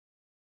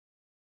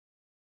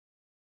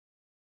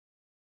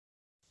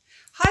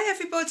Hi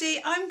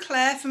everybody, I'm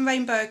Claire from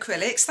Rainbow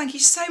Acrylics. Thank you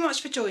so much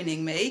for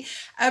joining me.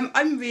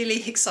 I'm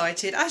really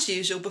excited, as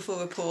usual,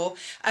 before a pour.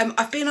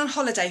 I've been on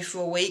holiday for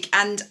a week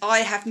and I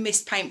have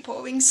missed paint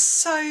pouring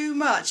so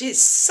much. It's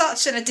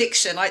such an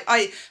addiction.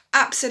 I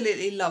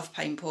absolutely love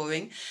paint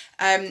pouring.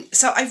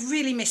 So I've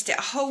really missed it,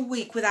 a whole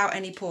week without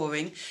any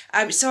pouring.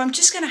 So I'm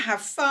just going to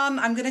have fun.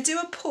 I'm going to do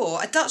a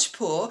pour, a Dutch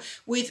pour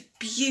with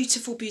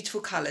beautiful, beautiful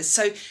colours.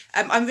 So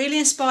I'm really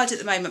inspired at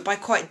the moment by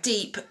quite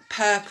deep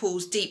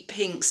purples, deep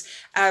pinks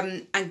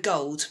and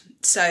gold.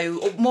 So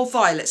or more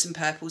violets and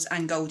purples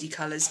and goldy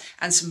colours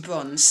and some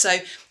bronze. So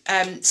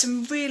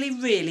some really,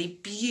 really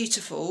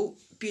beautiful,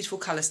 beautiful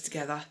colours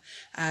together.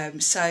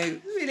 So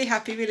really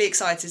happy, really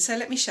excited. So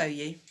let me show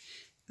you.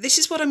 This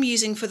is what I'm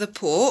using for the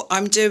pour.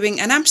 I'm doing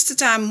an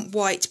Amsterdam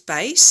white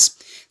base,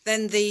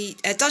 then the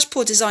Dutch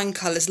Pour Design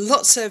colours,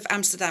 lots of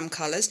Amsterdam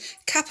colours,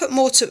 Caput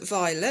Mortup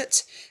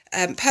violet,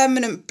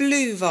 permanent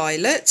blue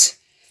violet,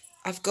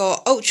 I've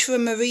got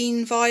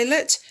ultramarine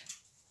violet,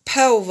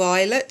 pearl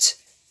violet,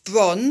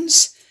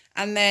 bronze,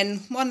 and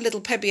then one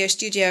little Pebeo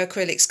Studio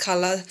Acrylics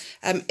colour,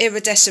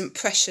 iridescent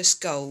precious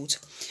gold.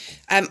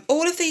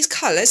 All of these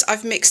colours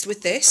I've mixed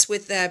with this,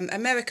 with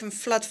American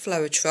Flood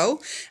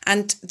Floetrol,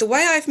 and the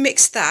way I've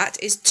mixed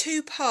that is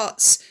 2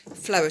 parts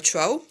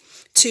Floetrol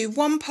to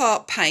 1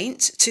 part paint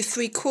to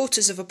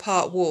 3/4 of a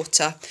part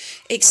water,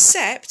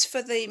 except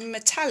for the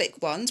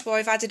metallic ones where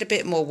I've added a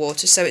bit more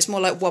water, so it's more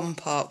like 1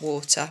 part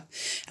water.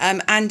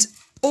 And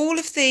all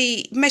of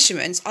the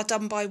measurements are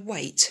done by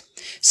weight.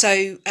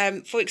 So,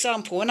 for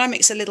example, when I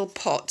mix a little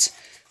pot,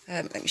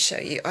 let me show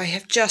you. I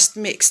have just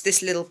mixed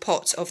this little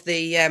pot of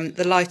the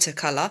lighter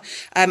colour.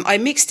 I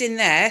mixed in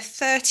there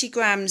 30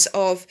 grams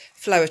of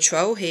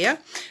Floetrol here,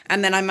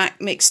 and then I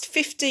mixed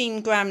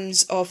 15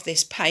 grams of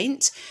this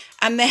paint,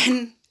 and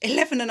then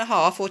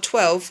 11.5 or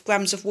 12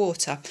 grams of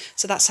water.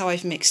 So that's how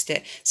I've mixed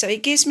it. So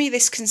it gives me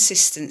this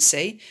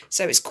consistency.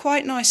 So it's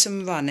quite nice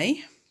and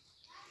runny.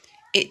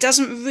 It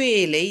doesn't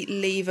really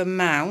leave a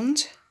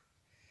mound.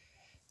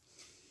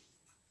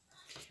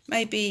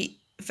 Maybe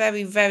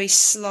very, very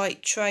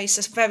slight trace,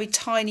 a very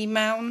tiny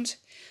mound.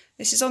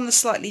 This is on the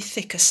slightly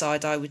thicker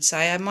side, I would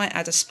say. I might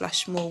add a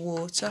splash more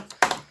water,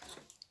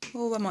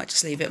 or I might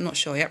just leave it, I'm not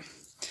sure yet.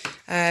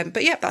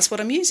 But yeah, that's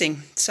what I'm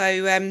using. So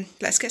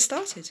let's get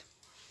started.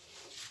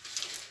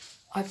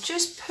 I've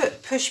just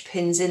put push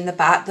pins in the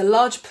back, the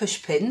large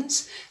push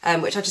pins,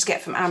 which I just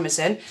get from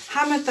Amazon,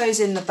 hammered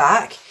those in the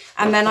back,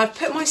 and then I've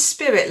put my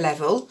spirit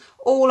level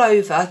all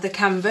over the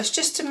canvas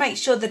just to make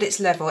sure that it's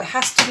level. It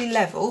has to be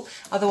level,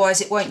 otherwise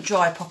it won't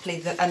dry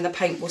properly and the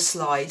paint will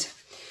slide.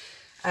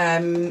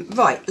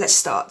 Right, let's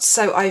start.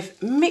 So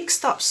I've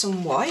mixed up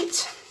some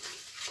white.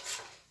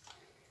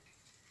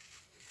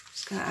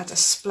 Just going to add a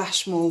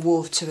splash more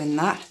water in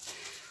that.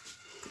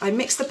 I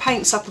mixed the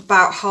paints up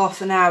about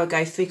half an hour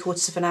ago,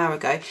 3/4 of an hour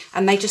ago,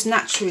 and they just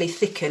naturally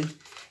thicken.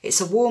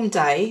 It's a warm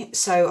day,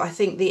 so I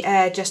think the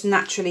air just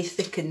naturally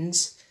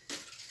thickens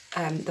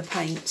the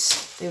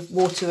paints. The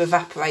water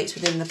evaporates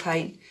within the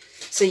paint.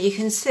 So you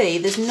can see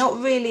there's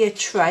not really a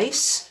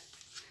trace.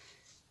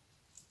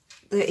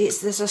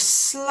 There's a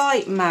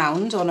slight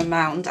mound on a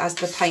mound as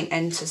the paint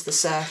enters the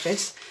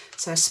surface.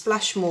 So a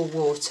splash more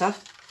water.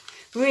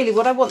 Really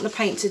what I want the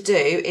paint to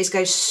do is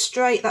go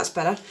straight, that's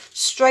better,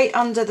 straight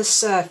under the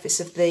surface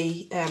of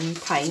the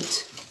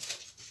paint.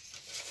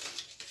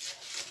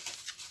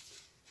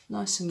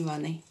 Nice and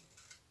runny.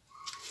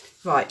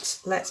 Right,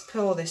 let's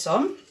pour this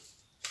on.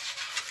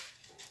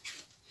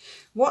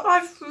 What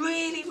I've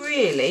really,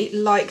 really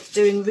liked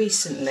doing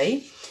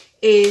recently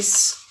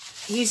is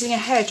using a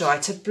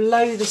hairdryer to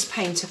blow this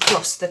paint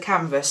across the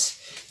canvas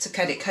to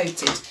get it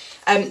coated.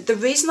 The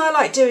reason I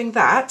like doing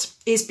that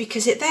is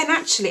because it then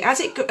actually, as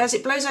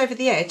it blows over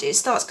the edge, it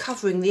starts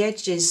covering the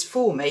edges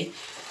for me,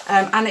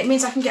 and it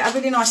means I can get a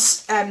really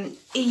nice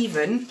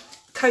even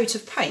coat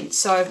of paint.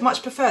 So I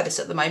much prefer this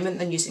at the moment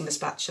than using the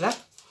spatula.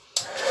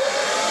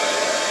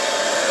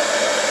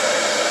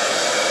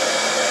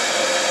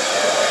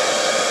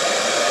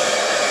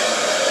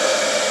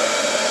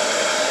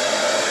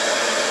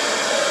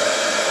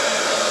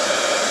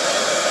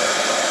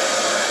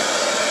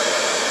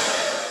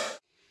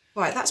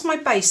 Right, that's my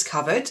base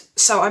covered,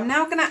 so I'm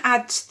now going to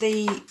add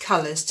the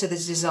colours to the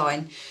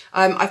design.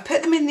 I've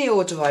put them in the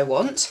order I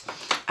want,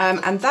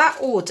 and that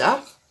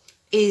order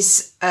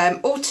is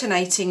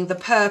alternating the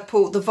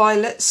purple, the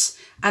violets,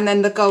 and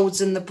then the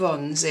golds and the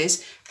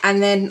bronzes,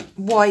 and then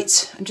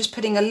white. I'm just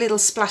putting a little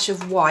splash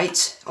of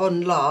white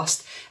on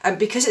last, and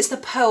because it's the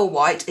pearl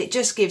white, it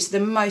just gives the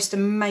most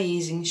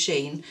amazing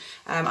sheen,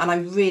 and I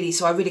really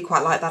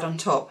quite like that on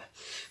top.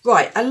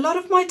 Right, a lot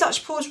of my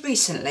Dutch pours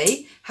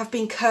recently have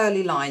been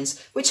curly lines,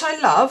 which I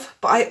love,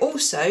 but I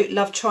also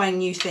love trying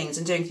new things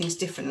and doing things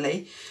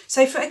differently.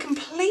 So for a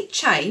complete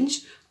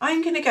change,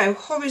 I'm going to go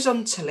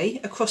horizontally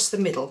across the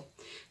middle,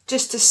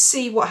 just to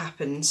see what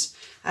happens.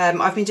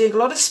 I've been doing a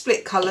lot of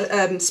split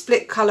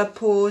colour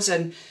pours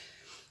and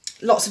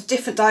lots of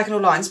different diagonal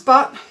lines,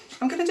 but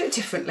I'm going to do it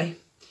differently.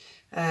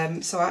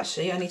 So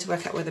actually, I need to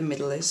work out where the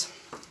middle is.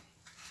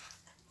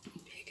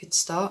 Be a good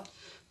start.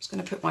 just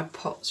going to put my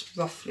pots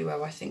roughly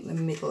where I think the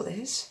middle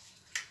is.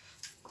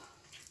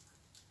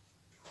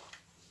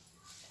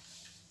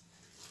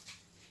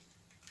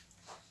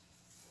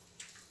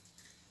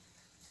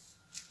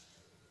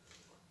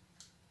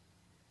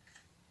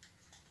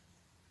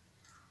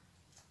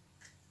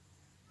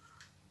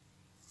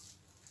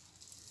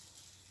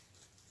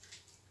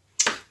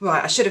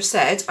 Right, I should have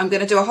said I'm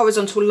going to do a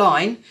horizontal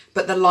line,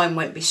 but the line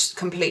won't be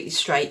completely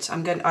straight.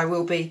 I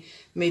will be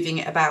moving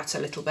it about a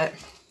little bit.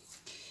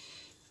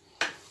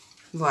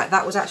 Right,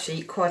 that was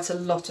actually quite a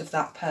lot of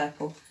that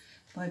purple.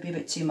 Might be a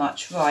bit too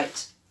much.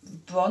 Right,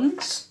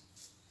 bronze.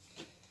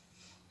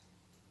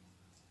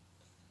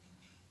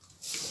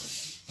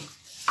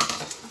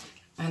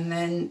 And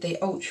then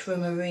the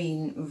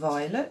ultramarine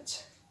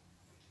violet.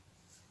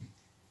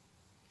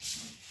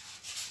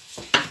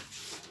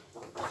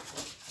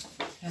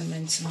 And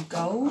then some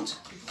gold.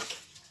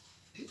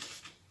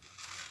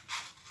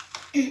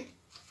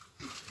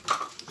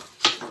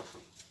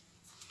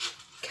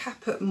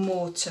 Caput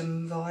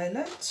mortuum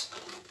violet.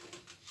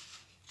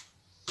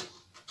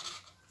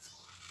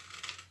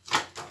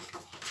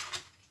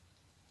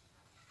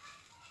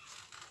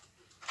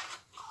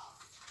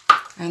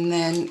 And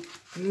then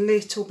a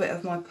little bit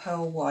of my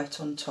pearl white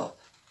on top.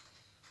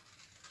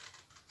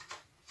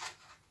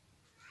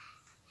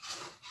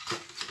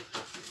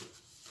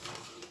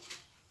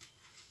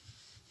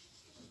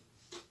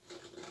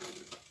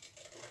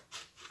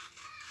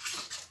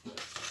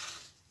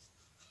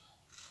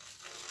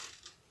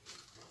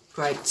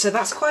 Great, so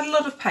that's quite a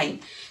lot of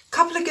paint. A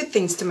couple of good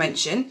things to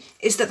mention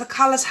is that the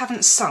colours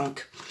haven't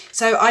sunk.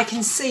 So I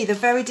can see the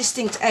very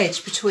distinct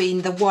edge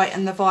between the white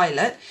and the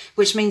violet,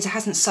 which means it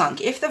hasn't sunk.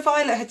 If the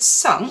violet had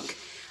sunk,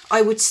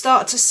 I would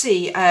start to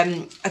see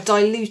a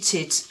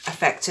diluted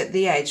effect at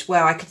the edge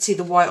where I could see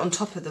the white on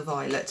top of the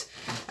violet.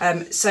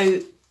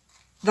 So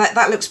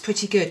that looks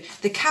pretty good.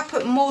 The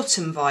Caput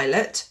mortuum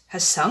violet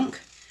has sunk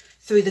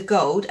through the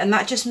gold, and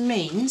that just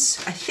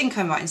means, I think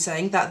I'm right in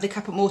saying, that the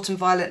Caput mortuum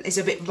violet is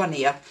a bit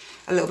runnier,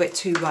 a little bit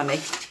too runny.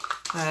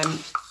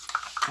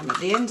 I'm at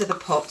the end of the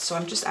pot, so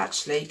I'm just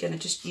actually going to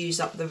just use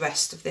up the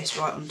rest of this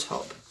right on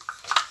top.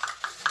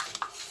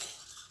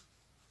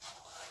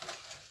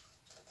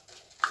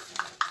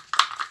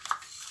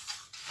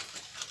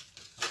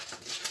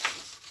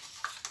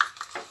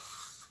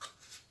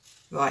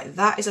 Right,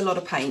 that is a lot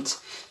of paint.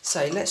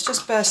 So let's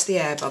just burst the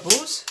air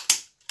bubbles.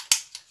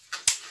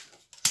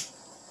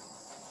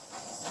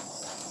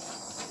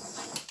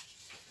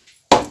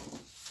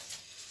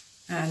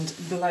 And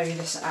blow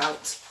this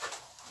out.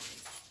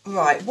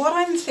 Right, what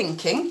I'm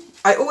thinking,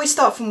 I always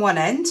start from one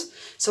end,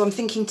 so I'm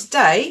thinking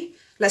today,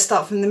 let's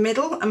start from the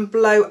middle and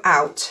blow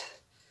out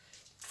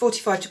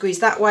 45 degrees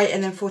that way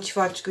and then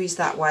 45 degrees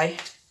that way.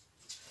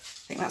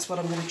 I think that's what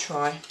I'm going to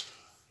try.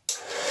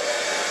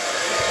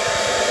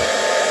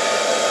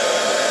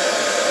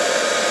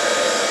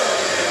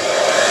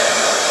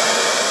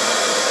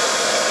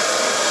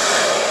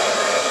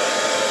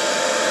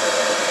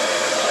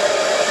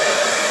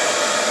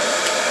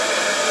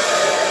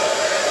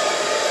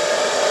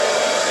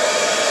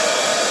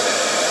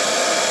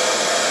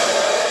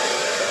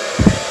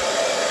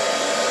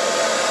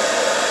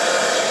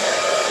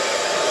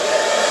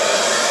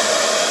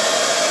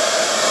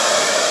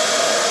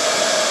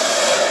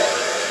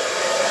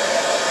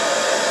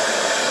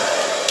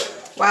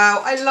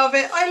 Wow, I love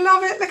it, I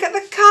love it. Look at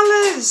the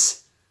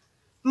colours.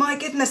 My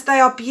goodness,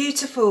 they are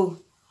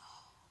beautiful.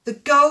 The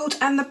gold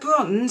and the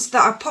bronze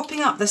that are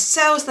popping up, the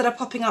cells that are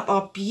popping up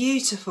are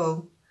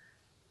beautiful.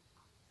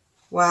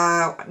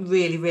 Wow, I'm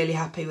really, really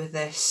happy with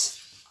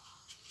this.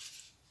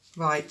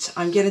 Right,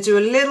 I'm going to do a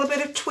little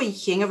bit of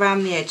tweaking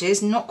around the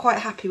edges. Not quite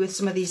happy with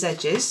some of these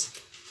edges.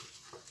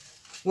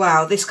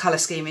 Wow, this colour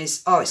scheme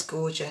is, oh, it's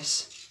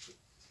gorgeous.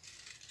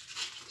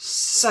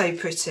 So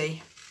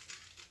pretty.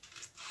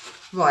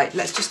 Right,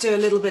 let's just do a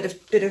little bit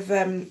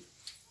of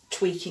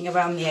tweaking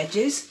around the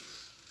edges.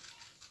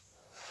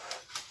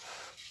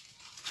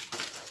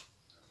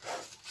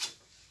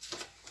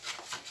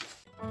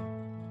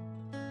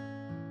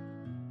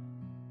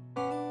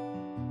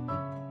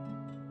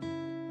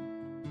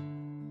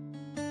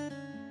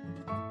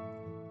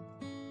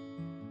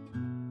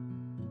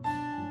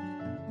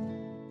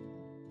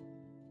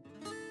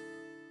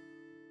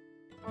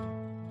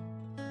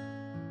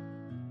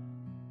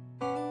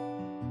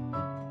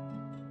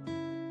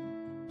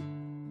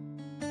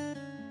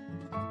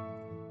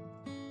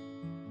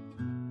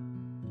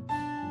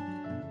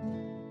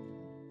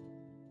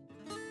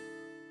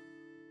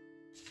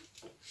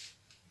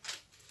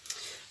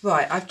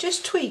 Right, I've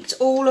just tweaked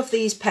all of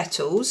these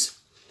petals.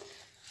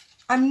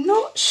 I'm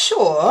not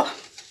sure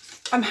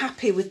I'm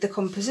happy with the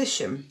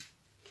composition.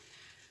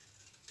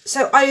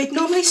 So I'd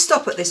normally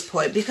stop at this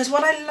point because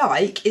what I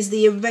like is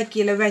the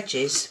irregular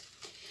edges.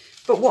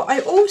 But what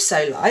I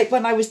also like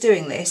when I was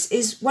doing this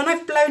is when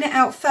I've blown it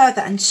out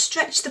further and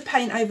stretched the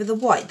paint over the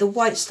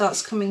white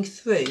starts coming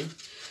through.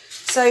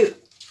 So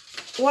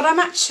what I'm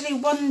actually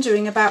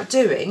wondering about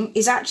doing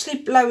is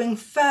actually blowing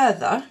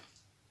further.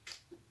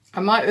 I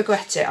might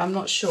regret it, I'm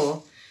not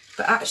sure,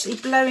 but actually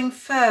blowing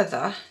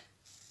further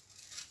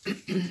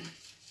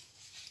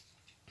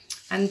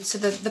And so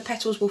the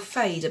petals will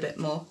fade a bit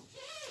more.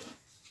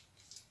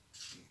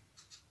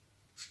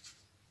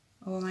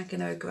 Or am I going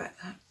to regret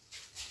that?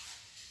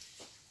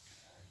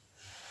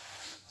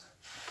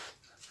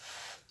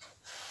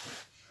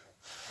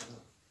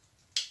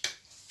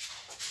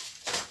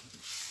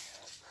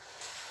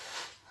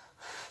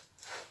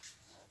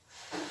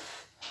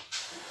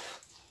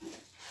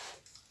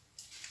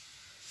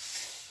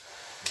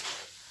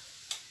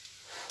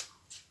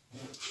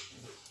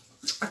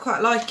 I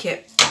quite like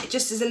it. It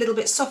just is a little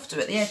bit softer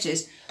at the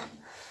edges.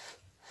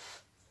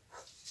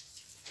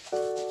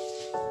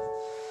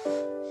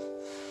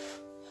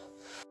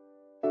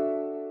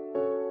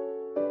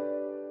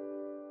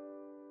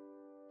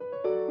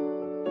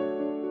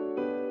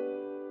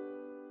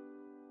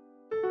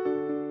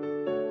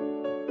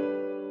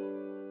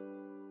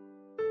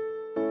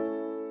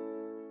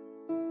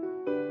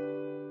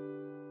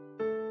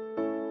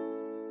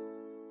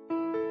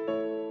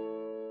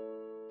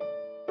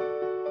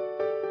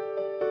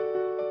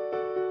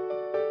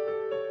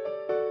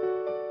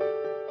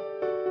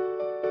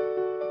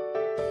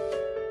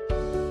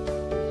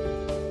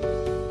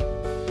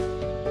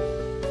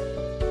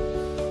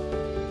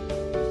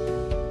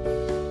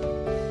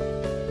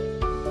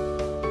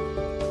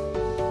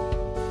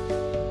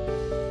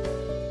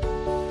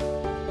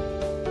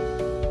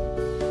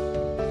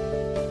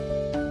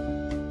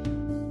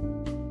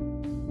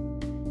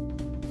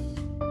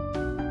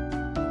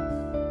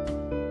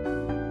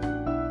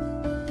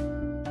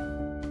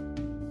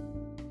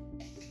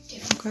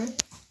 Okay.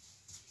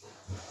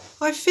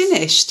 I've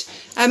finished.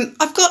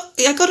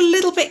 I got a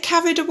little bit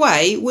carried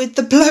away with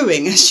the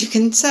blowing, as you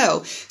can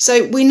tell.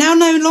 So we now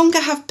no longer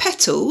have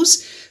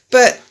petals,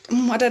 but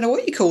I don't know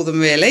what you call them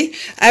really.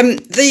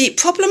 The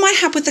problem I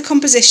had with the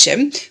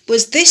composition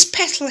was this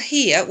petal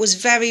here was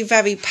very,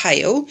 very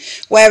pale,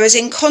 whereas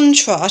in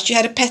contrast you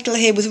had a petal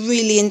here with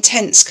really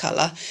intense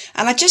colour,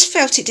 and I just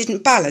felt it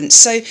didn't balance.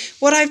 So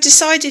what I've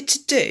decided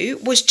to do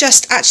was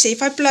just actually,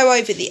 if I blow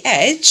over the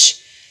edge,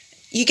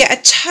 you get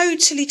a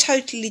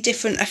totally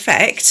different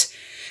effect,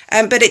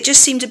 but it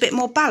just seemed a bit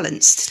more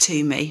balanced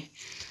to me.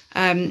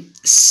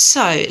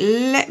 So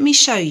let me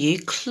show you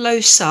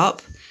close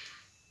up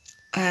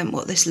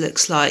what this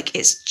looks like.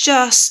 It's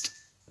just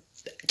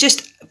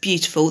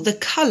beautiful. The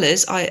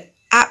colours I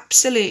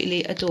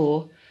absolutely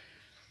adore.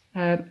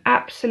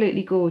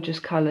 Absolutely gorgeous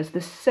colours. The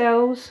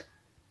cells,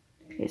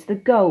 it's the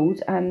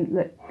gold, and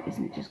look,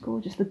 isn't it just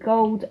gorgeous? The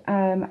gold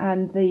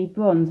and the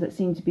bronze that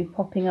seem to be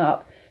popping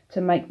up to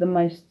make the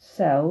most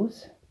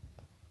cells.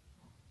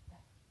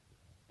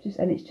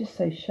 And it's just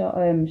so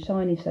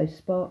shiny, so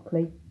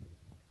sparkly,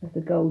 as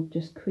the gold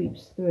just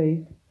creeps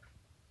through.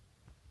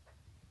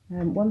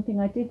 One thing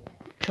I did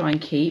try and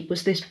keep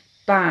was this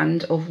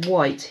band of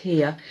white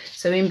here.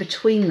 So in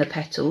between the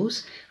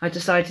petals, I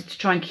decided to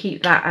try and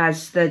keep that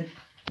as the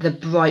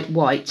bright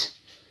white.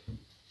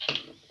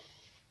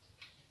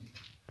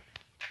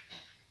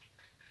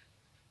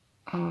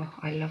 Oh,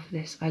 I love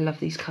this. I love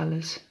these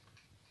colours.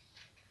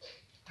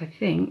 I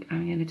think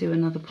I'm going to do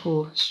another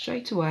pour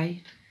straight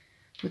away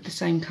with the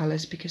same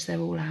colours because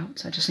they're all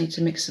out. I just need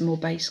to mix some more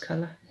base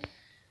colour.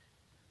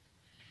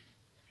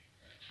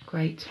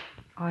 Great.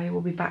 I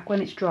will be back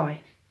when it's dry.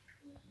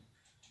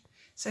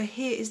 So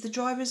here is the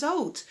dry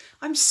result.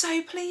 I'm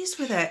so pleased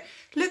with it.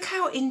 Look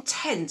how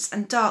intense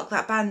and dark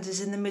that band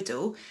is in the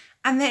middle,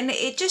 and then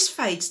it just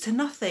fades to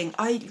nothing.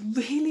 I'm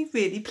really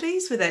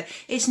pleased with it.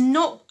 It's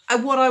not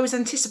what I was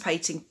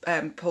anticipating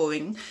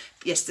pouring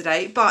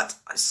yesterday, but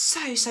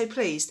so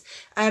pleased.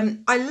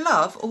 I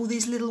love all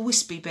these little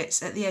wispy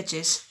bits at the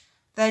edges.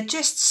 They're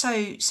just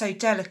so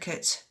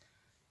delicate.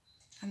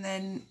 And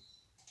then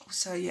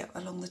also, yeah,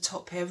 along the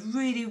top here,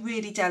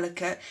 really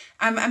delicate.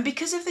 And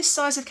because of this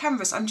size of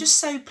canvas, I'm just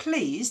so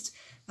pleased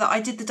that I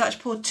did the Dutch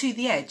pour to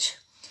the edge.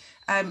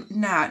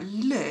 Now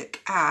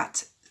look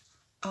at,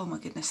 oh my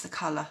goodness, the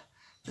colour.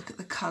 Look at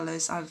the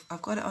colours.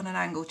 I've got it on an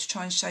angle to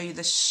try and show you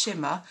the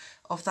shimmer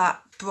of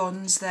that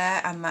bronze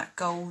there and that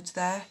gold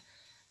there.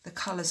 The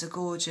colours are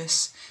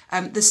gorgeous.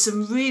 There's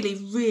some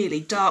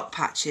really dark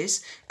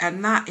patches,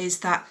 and that is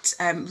that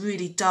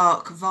really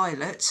dark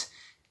violet,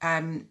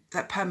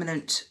 that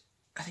permanent,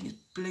 I think it's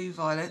blue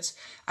violet,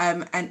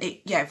 and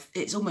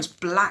it's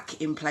almost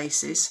black in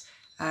places.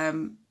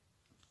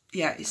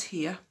 Yeah, it's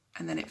here,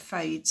 and then it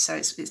fades, so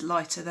it's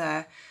lighter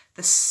there.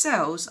 The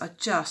cells are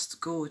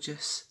just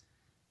gorgeous.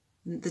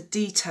 The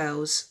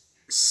details,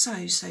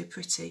 so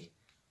pretty.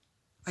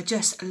 I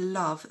just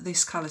love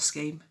this colour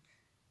scheme.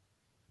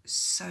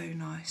 So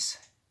nice.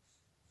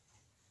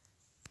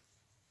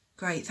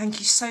 Great, thank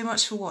you so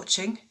much for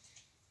watching.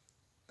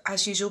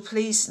 As usual,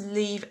 please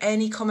leave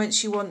any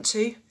comments you want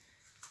to.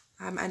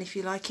 And if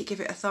you like it, give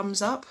it a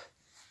thumbs up.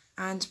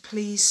 And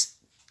please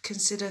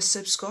consider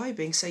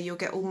subscribing so you'll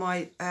get all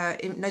my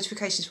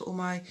notifications for all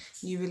my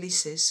new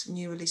release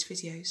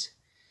videos.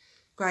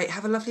 Great,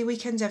 have a lovely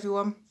weekend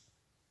everyone.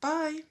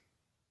 Bye.